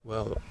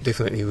Well,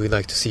 definitely we'd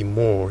like to see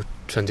more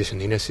transition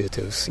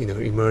initiatives,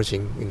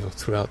 emerging,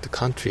 throughout the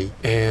country.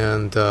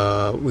 And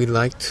we'd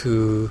like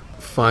to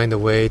find a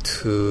way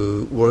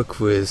to work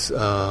with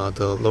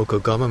the local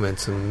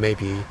governments and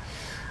maybe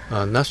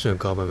national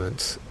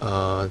governments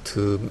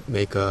to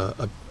make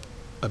a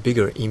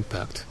bigger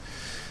impact.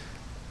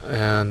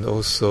 And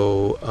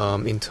also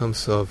in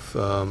terms of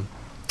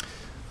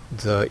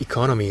the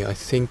economy, I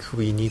think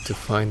we need to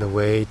find a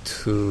way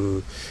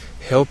to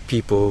help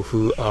people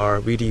who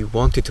are really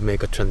wanting to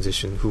make a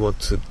transition, who want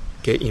to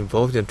get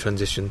involved in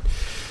transition,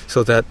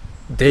 so that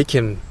they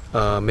can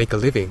make a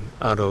living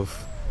out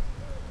of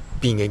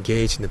being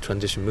engaged in the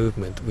transition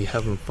movement. We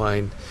haven't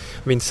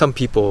some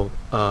people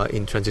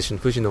in Transition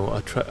Fujino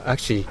are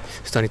actually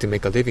starting to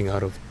make a living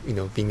out of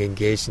being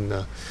engaged in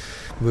a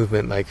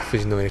movement like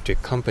Fujino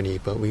Electric Company,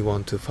 but we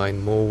want to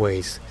find more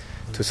ways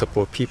to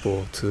support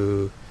people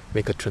to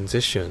make a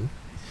transition.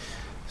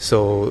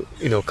 So,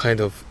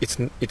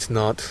 it's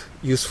not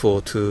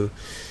useful to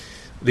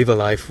live a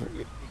life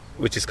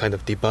which is kind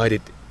of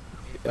divided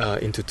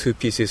into two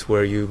pieces,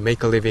 where you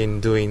make a living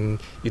doing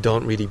you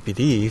don't really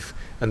believe,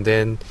 and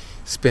then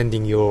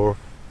spending your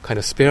kind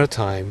of spare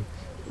time,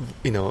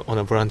 on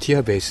a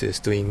volunteer basis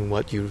doing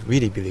what you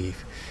really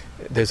believe.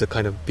 There's a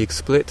kind of big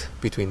split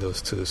between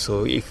those two.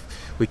 So if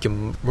we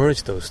can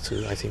merge those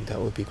two, I think that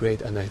would be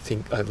great. And I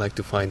think I'd like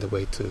to find a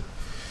way to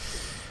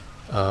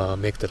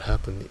make that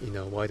happen in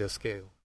a wider scale.